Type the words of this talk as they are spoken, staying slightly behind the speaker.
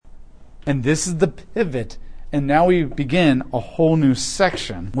And this is the pivot. And now we begin a whole new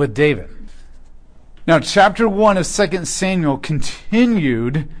section with David. Now, chapter 1 of 2 Samuel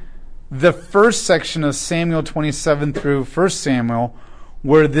continued the first section of Samuel 27 through 1 Samuel,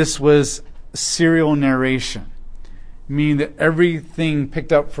 where this was serial narration, meaning that everything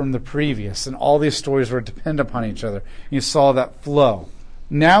picked up from the previous, and all these stories were dependent upon each other. You saw that flow.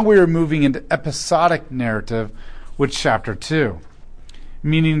 Now we are moving into episodic narrative with chapter 2,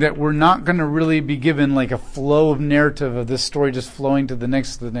 meaning that we're not going to really be given like a flow of narrative of this story just flowing to the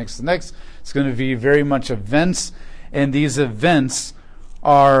next, to the next, to the next. It's going to be very much events, and these events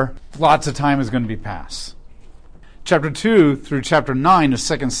are lots of time is going to be passed. Chapter 2 through chapter 9 of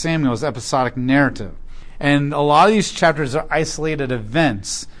 2 Samuel is episodic narrative. And a lot of these chapters are isolated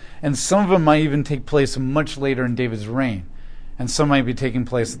events, and some of them might even take place much later in David's reign, and some might be taking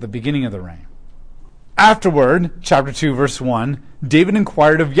place at the beginning of the reign. Afterward, chapter 2, verse 1, David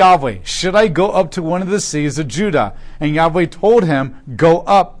inquired of Yahweh, "Should I go up to one of the cities of Judah?" And Yahweh told him, "Go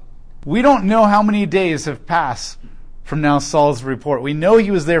up." We don't know how many days have passed from now Saul's report. We know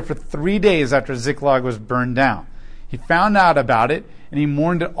he was there for 3 days after Ziklag was burned down. He found out about it, and he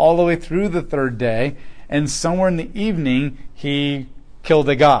mourned it all the way through the 3rd day, and somewhere in the evening, he killed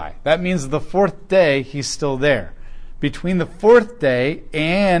a guy. That means the 4th day, he's still there. Between the 4th day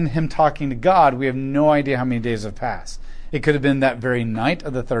and him talking to God, we have no idea how many days have passed. It could have been that very night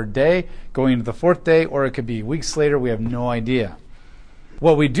of the 3rd day, going into the 4th day, or it could be weeks later. We have no idea.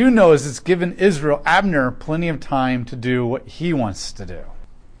 What we do know is it's given Abner, plenty of time to do what he wants to do.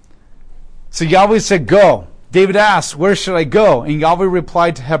 So Yahweh said, "Go." David asked, "Where should I go?" And Yahweh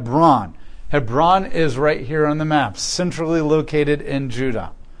replied to Hebron. Hebron is right here on the map, centrally located in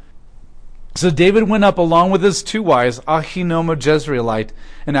Judah. So David went up along with his 2 wives, Ahinoam a Jezreelite,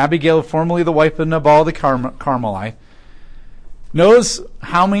 and Abigail, formerly the wife of Nabal the Carmelite. Notice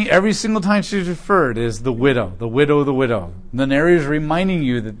how every single time she's referred is the widow, the widow, the widow. The narrator is reminding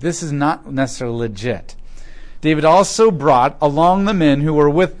you that this is not necessarily legit. David also brought along the men who were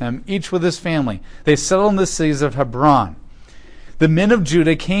with him, each with his family. They settled in the cities of Hebron. The men of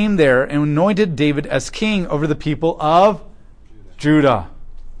Judah came there and anointed David as king over the people of Judah.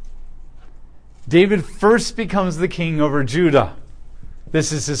 David first becomes the king over Judah.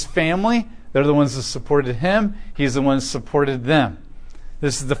 This is his family. They're the ones that supported him. He's the one that supported them.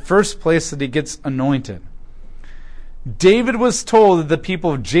 This is the first place that he gets anointed. David was told that the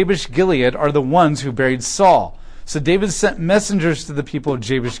people of Jabesh Gilead are the ones who buried Saul. So David sent messengers to the people of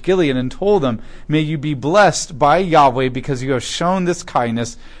Jabesh Gilead and told them, "May you be blessed by Yahweh because you have shown this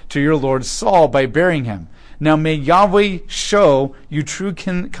kindness to your lord Saul by burying him. Now may Yahweh show you true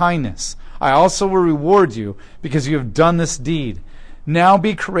kindness. I also will reward you because you have done this deed. Now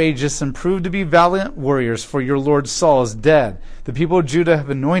be courageous and prove to be valiant warriors, for your lord Saul is dead. The people of Judah have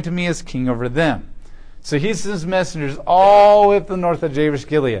anointed me as king over them." So he sends messengers all the way up the north of Jabesh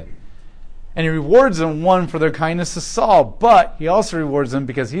Gilead. And he rewards them, one, for their kindness to Saul, but he also rewards them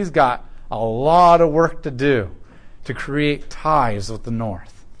because he's got a lot of work to do to create ties with the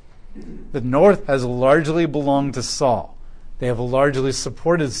north. The north has largely belonged to Saul. They have largely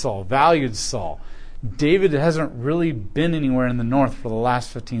supported Saul, valued Saul. David hasn't really been anywhere in the north for the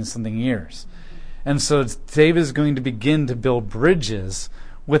last 15-something years. And so David is going to begin to build bridges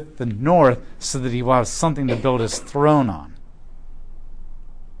with the north so that he will have something to build his throne on.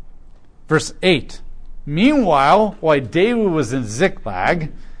 Verse 8. Meanwhile, while David was in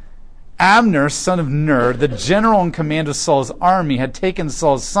Ziklag, Abner, son of Ner, the general in command of Saul's army, had taken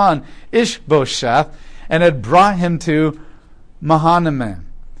Saul's son Ishbosheth and had brought him to Mahanaim.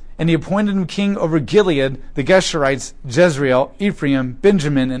 And he appointed him king over Gilead, the Geshurites, Jezreel, Ephraim,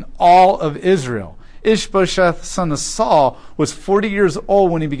 Benjamin, and all of Israel. Ishbosheth, son of Saul, was 40 years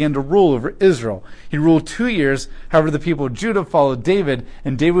old when he began to rule over Israel. He ruled 2 years. However, the people of Judah followed David,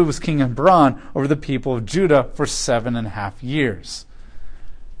 and David was king of Hebron over the people of Judah for 7.5 years.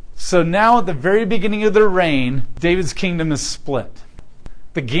 So now at the very beginning of their reign, David's kingdom is split.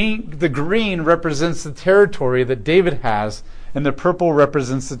 The green represents the territory that David has, and the purple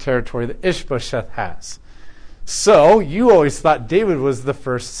represents the territory that Ishbosheth has. So you always thought David was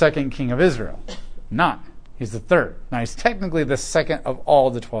the second king of Israel. Not. He's the third. Now he's technically the second of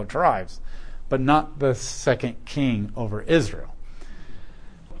all the 12 tribes, but not the second king over Israel.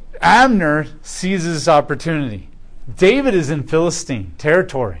 Abner seizes this opportunity. David is in Philistine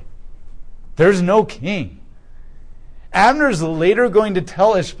territory. There's no king. Abner is later going to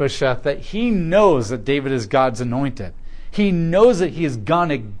tell Ishbosheth that he knows that David is God's anointed. He knows that he has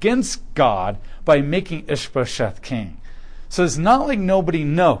gone against God by making Ishbosheth king. So it's not like nobody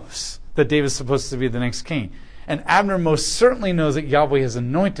knows that David's supposed to be the next king. And Abner most certainly knows that Yahweh has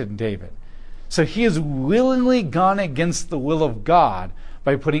anointed David. So he has willingly gone against the will of God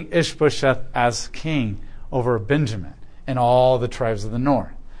by putting Ishbosheth as king over Benjamin and all the tribes of the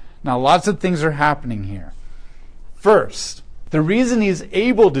north. Now, lots of things are happening here. First, the reason he's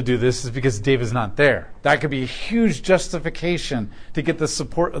able to do this is because David's not there. That could be a huge justification to get the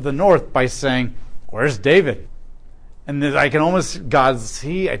support of the north by saying, where's David? And I can almost, God,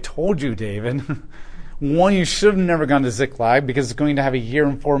 see, I told you, David. One, you should have never gone to Ziklag because it's going to have a year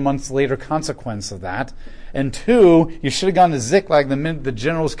and 4 months later consequence of that. And two, you should have gone to Ziklag the minute the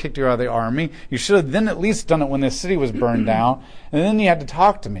generals kicked you out of the army. You should have then at least done it when the city was burned down. And then you had to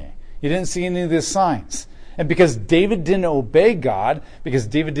talk to me. You didn't see any of these signs. And because David didn't obey God, because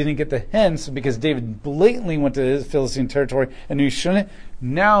David didn't get the hints, because David blatantly went to his Philistine territory and knew he shouldn't,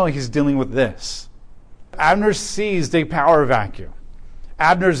 now he's dealing with this. Abner seized a power vacuum.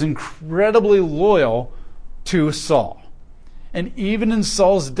 Abner's incredibly loyal to Saul. And even in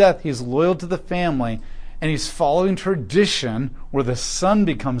Saul's death, he's loyal to the family, and he's following tradition where the son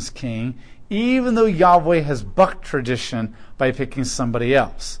becomes king, even though Yahweh has bucked tradition by picking somebody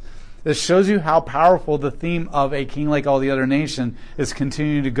else. This shows you how powerful the theme of a king like all the other nations is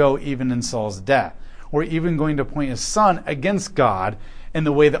continuing to go even in Saul's death. Or even going to point his son against God in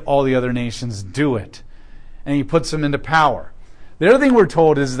the way that all the other nations do it. And he puts him into power. The other thing we're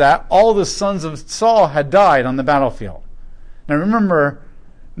told is that all the sons of Saul had died on the battlefield. Now remember,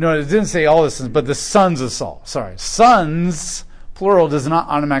 no, it didn't say all the sons, but the sons of Saul. Sorry. Sons, plural, does not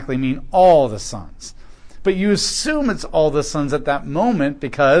automatically mean all the sons. But you assume it's all the sons at that moment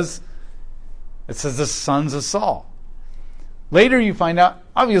because it says the sons of Saul. Later you find out,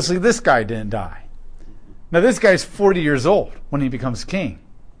 obviously this guy didn't die. Now this guy's 40 years old when he becomes king,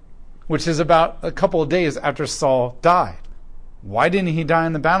 which is about a couple of days after Saul died. Why didn't he die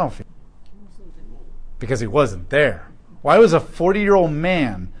on the battlefield? Because he wasn't there. Why was a 40-year-old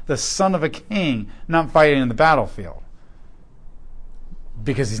man, the son of a king, not fighting in the battlefield?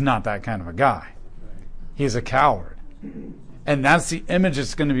 Because he's not that kind of a guy. He's a coward. And that's the image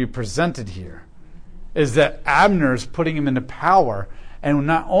that's going to be presented here, is that Abner's putting him into power. And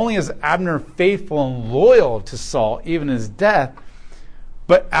not only is Abner faithful and loyal to Saul, even his death,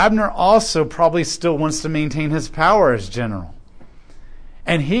 but Abner also probably still wants to maintain his power as general.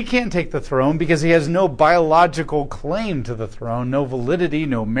 And he can't take the throne because he has no biological claim to the throne, no validity,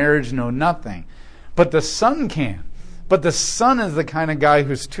 no marriage, no nothing. But the son can. But the son is the kind of guy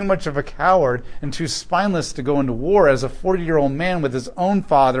who's too much of a coward and too spineless to go into war as a 40-year-old man with his own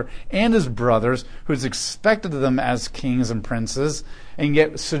father and his brothers, who's expected of them as kings and princes, and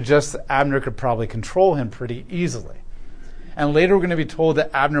yet suggests that Abner could probably control him pretty easily. And later we're going to be told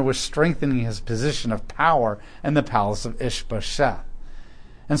that Abner was strengthening his position of power in the palace of Ishbosheth.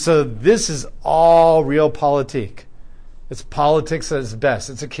 And so this is all realpolitik. It's politics at its best.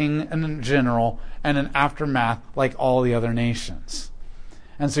 It's a king and a general and an aftermath like all the other nations.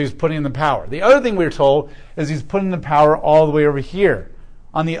 And so he's putting in the power. The other thing we're told is he's putting the power all the way over here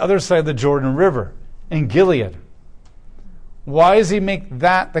on the other side of the Jordan River in Gilead. Why does he make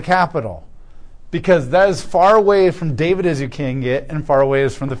that the capital? Because that is far away from David as you can get and far away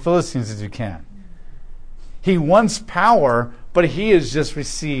as from the Philistines as you can. He wants power, but he has just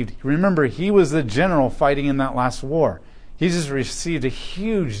received, remember, he was the general fighting in that last war. He's just received a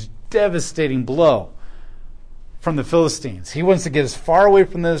huge, devastating blow from the Philistines. He wants to get as far away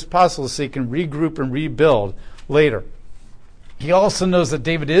from this as possible so he can regroup and rebuild later. He also knows that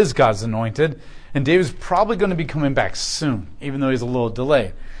David is God's anointed, and David's probably going to be coming back soon, even though he's a little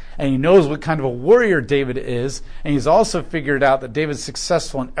delayed. And he knows what kind of a warrior David is, and he's also figured out that David's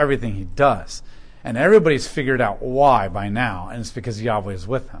successful in everything he does. And everybody's figured out why by now, and it's because Yahweh is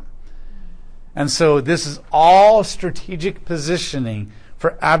with him. And so this is all strategic positioning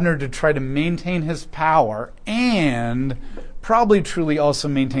for Abner to try to maintain his power and probably truly also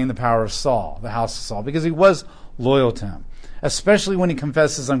maintain the power of Saul, the house of Saul, because he was loyal to him, especially when he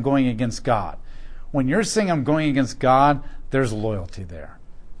confesses, I'm going against God. When you're saying I'm going against God, there's loyalty there.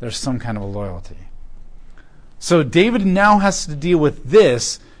 There's some kind of a loyalty. So David now has to deal with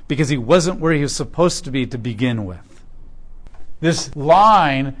this because he wasn't where he was supposed to be to begin with. This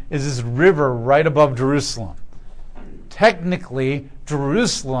line is this river right above Jerusalem. Technically,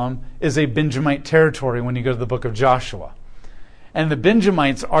 Jerusalem is a Benjamite territory when you go to the book of Joshua. And the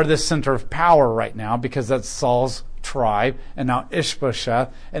Benjamites are the center of power right now because that's Saul's tribe, and now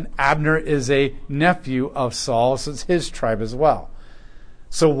Ishbosheth, and Abner is a nephew of Saul, so it's his tribe as well.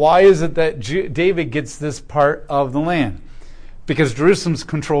 So why is it that David gets this part of the land? Because Jerusalem's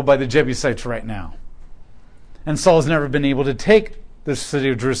controlled by the Jebusites right now. And Saul's never been able to take the city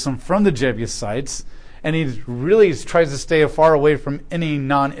of Jerusalem from the Jebusites. And he really tries to stay far away from any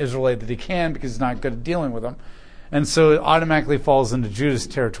non-Israelite that he can because he's not good at dealing with them. And so it automatically falls into Judah's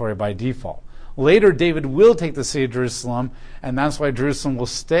territory by default. Later, David will take the city of Jerusalem, and that's why Jerusalem will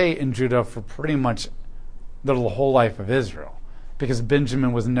stay in Judah for pretty much the whole life of Israel, because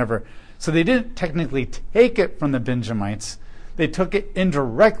Benjamin was never... So they didn't technically take it from the Benjamites. They took it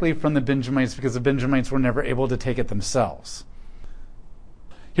indirectly from the Benjamites because the Benjamites were never able to take it themselves.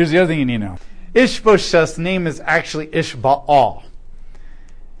 Here's the other thing you need to know. Ishbosheth's name is actually Ishbaal.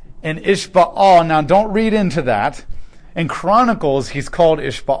 And Ishbaal, now don't read into that. In Chronicles, he's called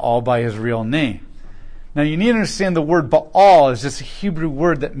Ishbaal by his real name. Now you need to understand the word Baal is just a Hebrew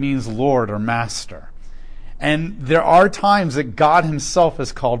word that means Lord or Master. And there are times that God himself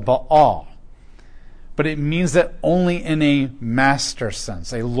is called Baal. But it means that only in a master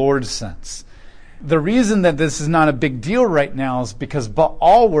sense, a Lord sense. The reason that this is not a big deal right now is because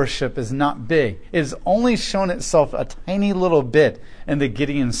Baal worship is not big. It has only shown itself a tiny little bit in the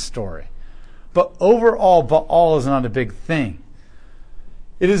Gideon story. But overall, Baal is not a big thing.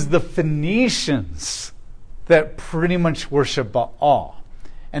 It is the Phoenicians that pretty much worship Baal.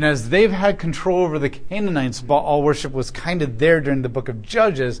 And as they've had control over the Canaanites, Baal worship was kind of there during the book of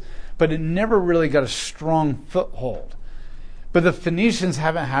Judges, but it never really got a strong foothold. But the Phoenicians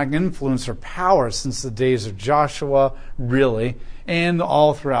haven't had influence or power since the days of Joshua, really, and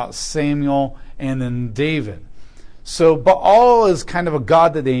all throughout Samuel and then David. So Baal is kind of a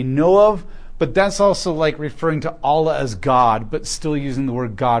god that they know of, but that's also like referring to Allah as God, but still using the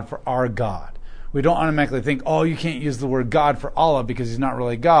word God for our God. We don't automatically think, oh, you can't use the word God for Allah because he's not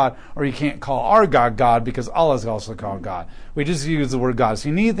really God, or you can't call our God God because Allah is also called God. We just use the word God. So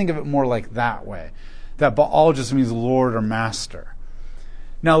you need to think of it more like that way. That Baal just means Lord or Master.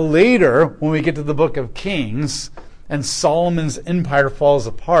 Now later, when we get to the book of Kings, and Solomon's empire falls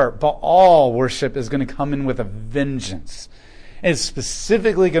apart, Baal worship is going to come in with a vengeance. And it's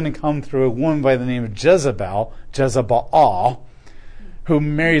specifically going to come through a woman by the name of Jezebel, who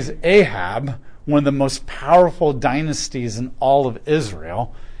marries Ahab, one of the most powerful dynasties in all of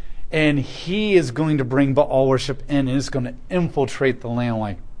Israel. And he is going to bring Baal worship in and is going to infiltrate the land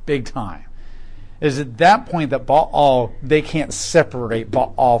like big time. It is at that point that Baal, they can't separate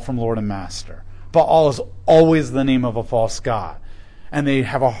Baal from Lord and Master. Baal is always the name of a false god. And they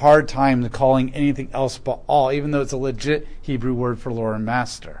have a hard time calling anything else Baal, even though it's a legit Hebrew word for Lord and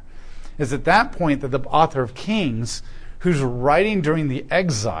Master. It's at that point that the author of Kings, who's writing during the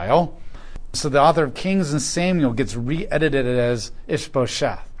exile, so the author of Kings and Samuel gets re-edited as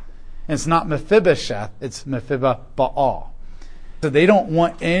Ishbosheth. And it's not Mephibosheth, it's Mephibosheth. So they don't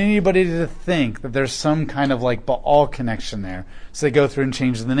want anybody to think that there's some kind of like Baal connection there. So they go through and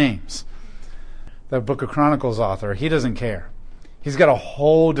change the names. The Book of Chronicles author, he doesn't care. He's got a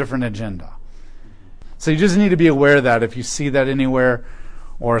whole different agenda. So you just need to be aware of that if you see that anywhere,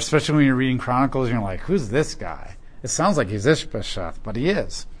 or especially when you're reading Chronicles, you're like, who's this guy? It sounds like he's Ishbosheth, but he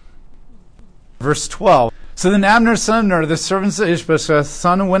is. Verse 12. So then Abner, son of Ner, the servants of Ishbosheth,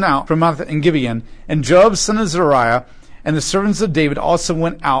 son, went out from Mount and Gibeon, and Joab, son of Zeruiah, and the servants of David also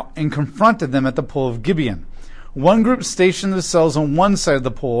went out and confronted them at the pool of Gibeon. One group stationed themselves on one side of the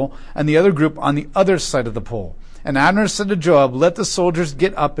pool, and the other group on the other side of the pool. And Abner said to Joab, let the soldiers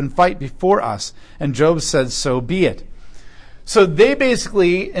get up and fight before us. And Joab said, so be it. So they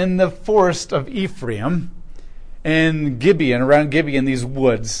basically, in the forest of Ephraim, and Gibeon, around Gibeon, these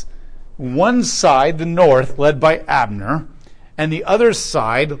woods, one side, the north, led by Abner, and the other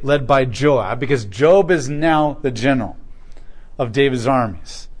side led by Joab, because Joab is now the general of David's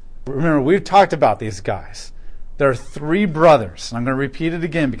armies. Remember, we've talked about these guys. There are three brothers, and I'm going to repeat it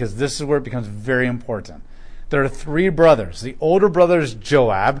again because this is where it becomes very important. There are three brothers. The older brother is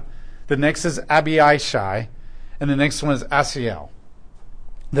Joab, the next is Abishai, and the next one is Asahel.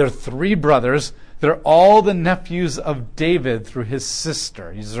 There are three brothers. They're all the nephews of David through his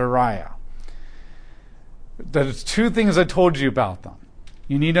sister, Zeruiah. There's two things I told you about them.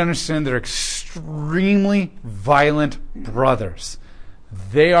 You need to understand they're extremely violent brothers.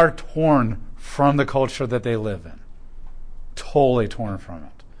 They are torn from the culture that they live in. Totally torn from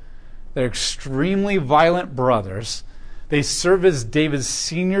it. They're extremely violent brothers. They serve as David's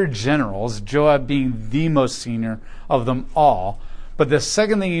senior generals, Joab being the most senior of them all. But the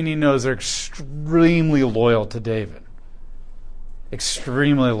second thing you need to know is they're extremely loyal to David.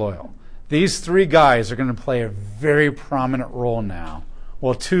 Extremely loyal. These three guys are going to play a very prominent role now,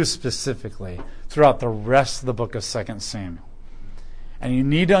 well, two specifically, throughout the rest of the book of 2 Samuel. And you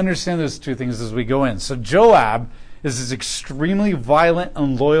need to understand those two things as we go in. So Joab is this extremely violent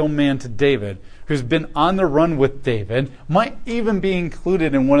and loyal man to David who's been on the run with David, might even be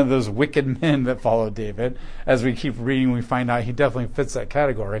included in one of those wicked men that followed David. As we keep reading, we find out he definitely fits that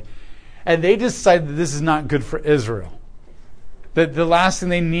category. And they decide that this is not good for Israel. That the last thing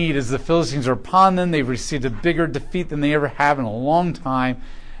they need is the Philistines are upon them. They've received a bigger defeat than they ever have in a long time.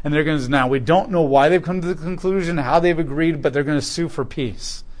 And they're going to, now we don't know why they've come to the conclusion, how they've agreed, but they're going to sue for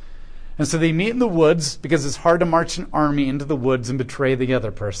peace. And so they meet in the woods, because it's hard to march an army into the woods and betray the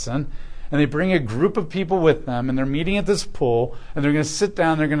other person. And they bring a group of people with them, and they're meeting at this pool, and they're going to sit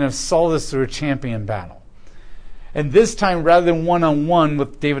down, they're going to solve this through a champion battle. And this time, rather than one-on-one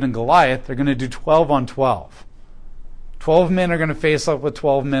with David and Goliath, they're going to do 12 on 12. 12 men are going to face off with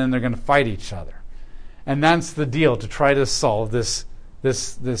 12 men, and they're going to fight each other. And that's the deal, to try to solve this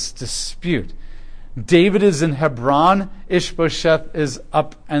dispute. David is in Hebron, Ishbosheth is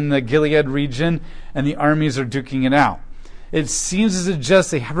up in the Gilead region, and the armies are duking it out. It seems to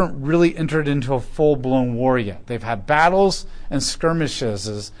suggest they haven't really entered into a full-blown war yet. They've had battles and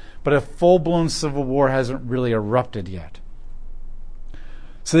skirmishes, but a full-blown civil war hasn't really erupted yet.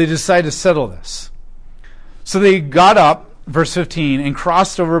 So they decide to settle this. So they got up, verse 15, and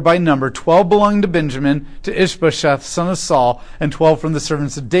crossed over by number, 12 belonging to Benjamin, to Ishbosheth, son of Saul, and 12 from the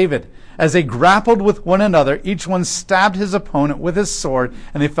servants of David. As they grappled with one another, each one stabbed his opponent with his sword,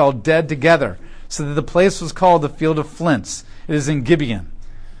 and they fell dead together, so that the place was called the Field of Flints. It is in Gibeon.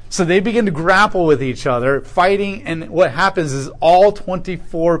 So they begin to grapple with each other, fighting, and what happens is all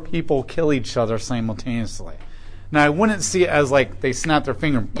 24 people kill each other simultaneously. Now, I wouldn't see it as like they snap their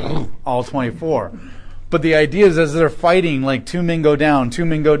finger, all 24. But the idea is, as they're fighting, like 2 men go down,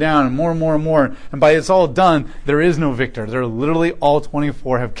 and more and more and more. And by it's all done, there is no victor. They're literally all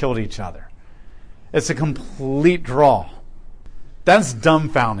 24 have killed each other. It's a complete draw. That's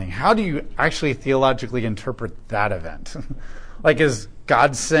dumbfounding. How do you actually theologically interpret that event? Like, is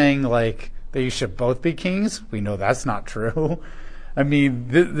God saying, like, that you should both be kings? We know that's not true. I mean,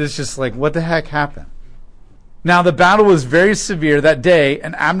 this is just like, what the heck happened? Now the battle was very severe that day,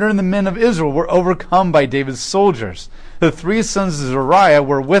 and Abner and the men of Israel were overcome by David's soldiers. The 3 sons of Zeruiah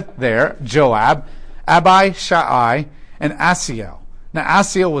were with there, Joab, Abishai, and Asahel. Now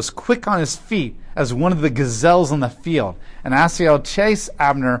Asahel was quick on his feet as one of the gazelles on the field, and Asahel chased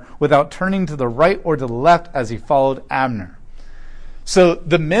Abner without turning to the right or to the left as he followed Abner. So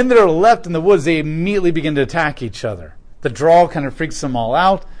the men that are left in the woods, they immediately begin to attack each other. The draw kind of freaks them all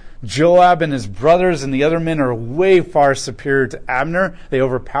out. Joab and his brothers and the other men are way far superior to Abner. They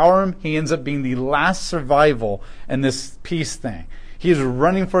overpower him. He ends up being the last survival in this peace thing. He is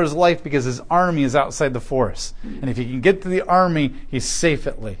running for his life because his army is outside the forest. And if he can get to the army, he's safe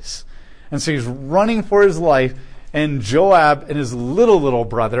at least. And so he's running for his life, and Joab and his little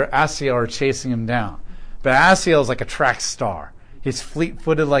brother, Asahel, are chasing him down. But Asahel is like a track star. He's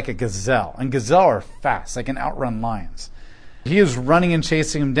fleet-footed like a gazelle. And gazelle are fast. They can outrun lions. He is running and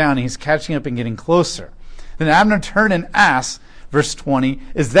chasing him down, and he's catching up and getting closer. Then Abner turned and asked, verse 20,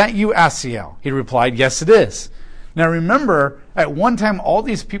 "Is that you, Asahel?" He replied, "Yes, it is." Now remember, at one time, all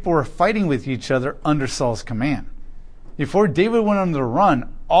these people were fighting with each other under Saul's command. Before David went on the run,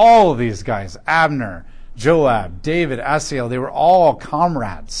 all of these guys, Abner, Joab, David, Asahel, they were all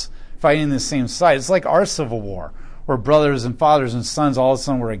comrades fighting the same side. It's like our civil war, where brothers and fathers and sons all of a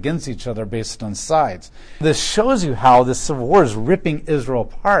sudden were against each other based on sides. This shows you how this civil war is ripping Israel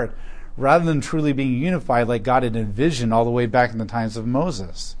apart rather than truly being unified like God had envisioned all the way back in the times of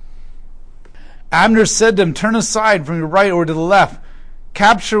Moses. Abner said to him, "Turn aside from your right or to the left.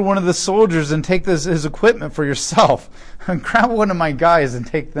 Capture one of the soldiers and take his equipment for yourself. Grab one of my guys and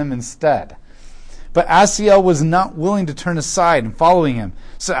take them instead." But Asahel was not willing to turn aside and following him.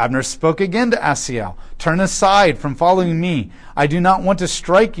 So Abner spoke again to Asahel, "Turn aside from following me. I do not want to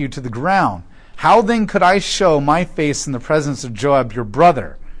strike you to the ground. How then could I show my face in the presence of Joab your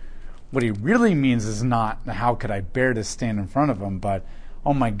brother?" What he really means is not, how could I bear to stand in front of him, but,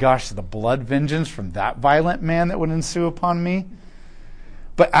 oh my gosh, the blood vengeance from that violent man that would ensue upon me.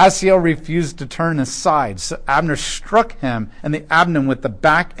 But Asahel refused to turn aside. So Abner struck him in the abdomen with the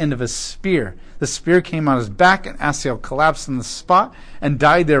back end of his spear. The spear came on his back, and Asahel collapsed on the spot and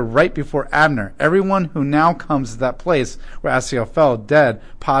died there right before Abner. Everyone who now comes to that place where Asahel fell dead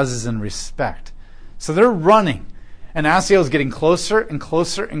pauses in respect. So they're running, and Asahel is getting closer and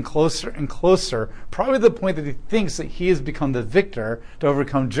closer and closer and closer, probably to the point that he thinks that he has become the victor to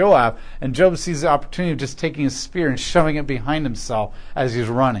overcome Joab, and Joab sees the opportunity of just taking his spear and shoving it behind himself as he's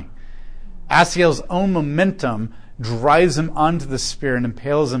running. Asahel's own momentum drives him onto the spear and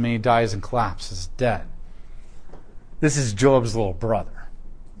impales him, and he dies and collapses dead. This is Joab's little brother.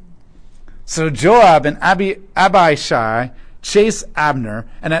 So Joab and Abishai chased Abner,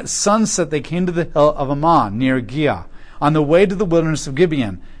 and at sunset they came to the hill of Ammon, near Giah, on the way to the wilderness of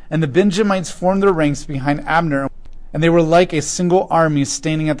Gibeon. And the Benjamites formed their ranks behind Abner, and they were like a single army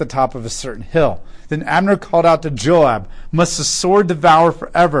standing at the top of a certain hill. Then Abner called out to Joab, "Must the sword devour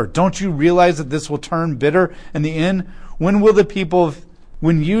forever? Don't you realize that this will turn bitter in the end? When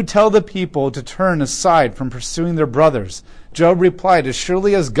you tell the people to turn aside from pursuing their brothers?" Joab replied, "As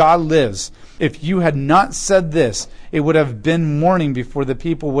surely as God lives, if you had not said this, it would have been morning before the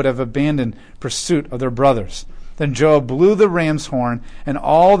people would have abandoned pursuit of their brothers." Then Joab blew the ram's horn, and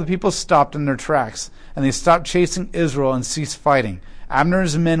all the people stopped in their tracks, and they stopped chasing Israel and ceased fighting.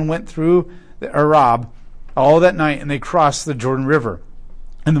 Abner's men went through the Arab all that night, and they crossed the Jordan River,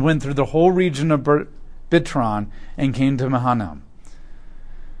 and went through the whole region of Bitron, and came to Mahanaim.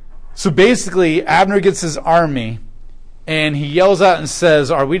 So basically, Abner gets his army, and he yells out and says,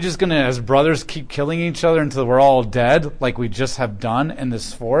 "Are we just going to, as brothers, keep killing each other until we're all dead, like we just have done in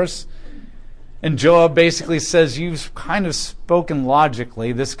this force?" And Joab basically says, "You've kind of spoken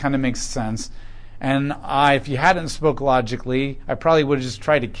logically. This kind of makes sense. And if you hadn't spoke logically, I probably would have just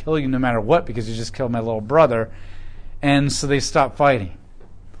tried to kill you no matter what, because you just killed my little brother." And so they stopped fighting.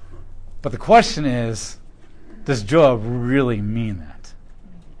 But the question is, does Joab really mean that?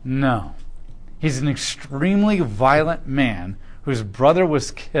 No. He's an extremely violent man whose brother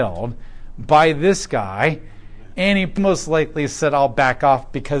was killed by this guy, and he most likely said, "I'll back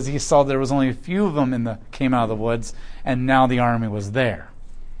off," because he saw there was only a few of them came out of the woods, and now the army was there.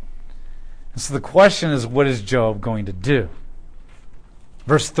 And so the question is, what is Joab going to do?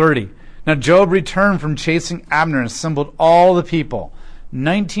 Verse 30. Now Joab returned from chasing Abner and assembled all the people.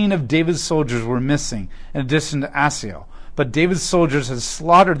 19 of David's soldiers were missing, in addition to Asahel. But David's soldiers had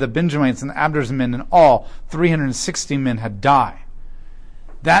slaughtered the Benjamites and Abner's men, and all 360 men had died.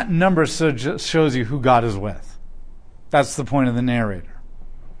 That number shows you who God is with. That's the point of the narrator.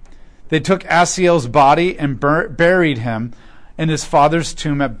 They took Asahel's body and buried him in his father's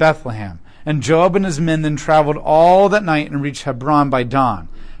tomb at Bethlehem. And Joab and his men then traveled all that night and reached Hebron by dawn.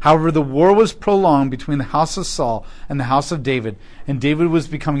 However, the war was prolonged between the house of Saul and the house of David, and David was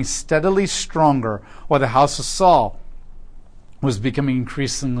becoming steadily stronger, while the house of Saul was becoming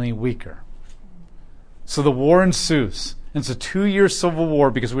increasingly weaker. So the war ensues. It's a 2-year civil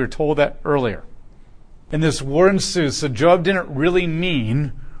war, because we were told that earlier. And this war ensues. So Joab didn't really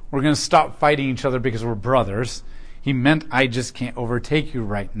mean we're going to stop fighting each other because we're brothers. He meant, I just can't overtake you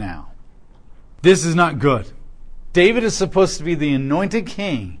right now. This is not good. David is supposed to be the anointed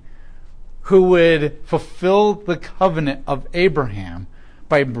king who would fulfill the covenant of Abraham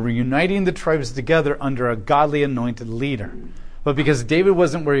by uniting the tribes together under a godly anointed leader. But because David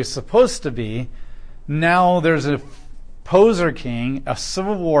wasn't where he's supposed to be, now there's a poser king, a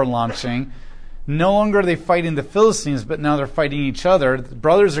civil war launching. No longer are they fighting the Philistines, but now they're fighting each other. The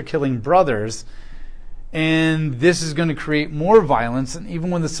brothers are killing brothers. And this is going to create more violence. And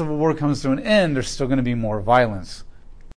even when the civil war comes to an end, there's still going to be more violence.